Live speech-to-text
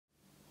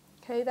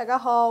嘿，大家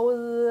好，我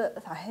是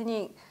上海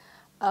人。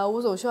我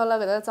从小辣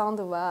搿搭长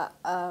大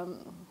个，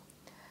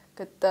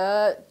搿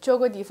搭交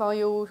关地方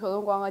有我小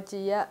辰光个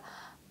记忆。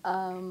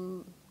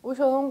我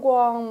小辰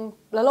光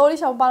辣辣屋里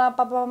向帮阿拉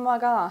爸爸妈妈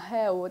讲上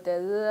海话，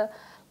但是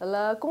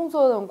辣工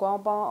作个辰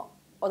光帮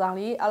学堂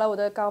里阿拉会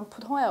得讲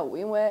普通闲话，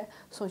因为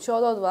从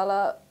小到大阿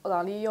拉学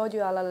堂里要求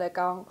阿拉来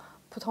讲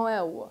普通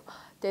闲话。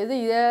但是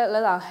现在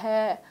辣上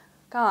海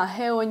讲上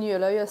海话人越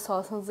来越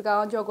少，甚至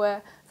讲交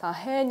关上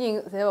海人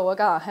侪勿会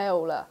讲上海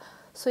话了。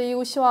所以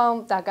我希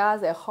望大家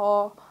侪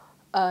好，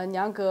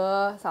让搿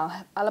个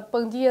阿拉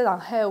本地个上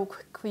海话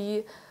可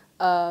以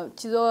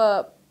继续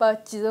个被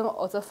继承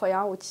或者发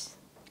扬下去。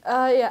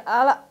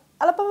阿拉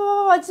爸爸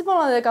妈妈基本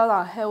上侪讲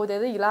上海话，但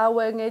是伊拉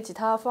会眼其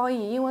他方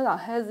言，因为上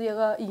海是一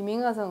个移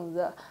民个城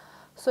市，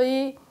所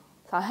以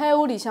上海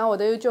话里向会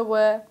得有交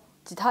关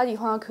其他地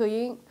方个口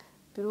音，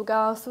比如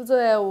讲苏州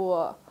闲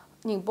话、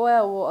宁波闲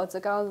话，或者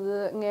讲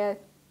是眼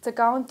浙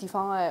江地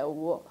方个闲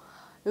话。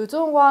有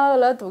种辰光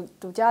辣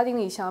大家庭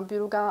里向，比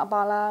如讲帮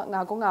阿拉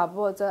外公外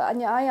婆或者阿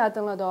娘阿爷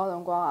蹲辣一道个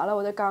辰光，阿拉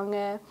会得讲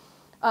眼，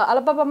阿拉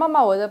爸爸妈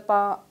妈会得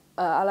帮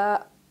阿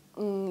拉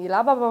伊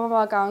拉爸爸妈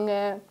妈讲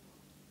眼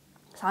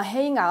上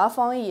海以外个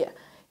方言，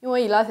因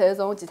为伊拉侪是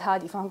从其他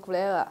地方过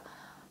来个。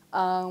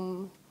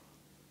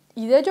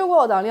现在交关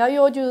学堂里也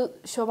要求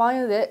小朋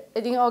友侪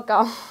一定要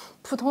讲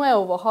普通闲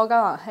话，勿好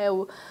讲上海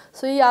话，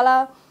所以阿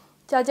拉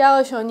姐姐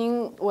个小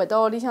人回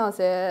到屋里向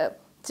侪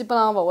基本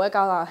上勿会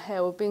讲上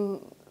海话，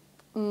并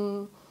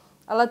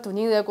阿拉大人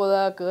侪觉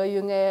着搿个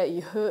有眼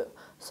遗憾，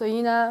所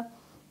以呢，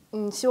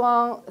希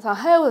望上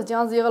海话实际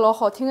上是一个老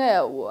好听个闲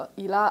话，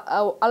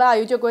阿拉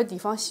也有交关地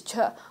方稀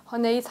缺，好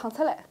拿伊唱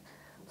出来。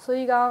所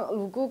以讲，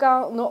如果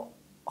讲侬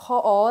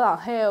好学个上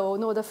海闲话，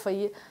侬会得发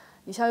现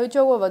里向有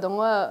交关勿同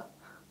个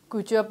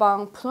感觉，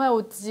帮普通闲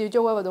话之间有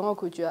交关勿同个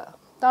感觉。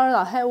当然，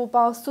上海话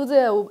帮苏州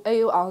闲话还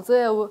有杭州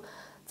闲话、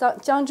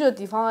江浙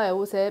地方个闲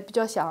话侪比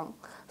较像，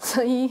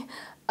所以。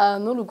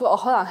侬如果学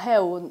好上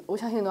海话，我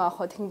相信侬也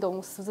好听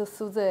懂苏州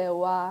闲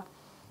话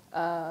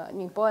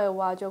宁波闲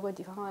话交关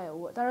地方个闲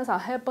话。当然，上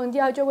海本地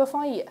也有交关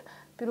方言，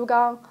比如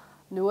讲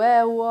南汇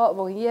闲话、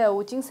奉贤闲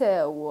话、金山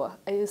闲话，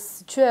还有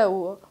市区闲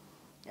话，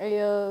还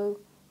有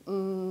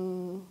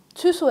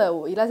川苏闲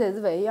话，伊拉侪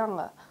是勿一样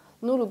个。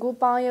侬如果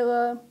帮一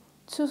个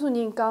川苏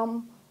人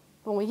讲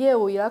奉贤闲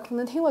话，伊拉可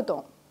能听勿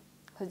懂。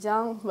实际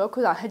上，勿要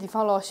看上海地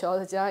方老小，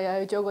实际上也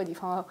有交关地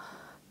方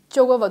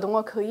交关勿同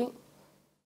个口音。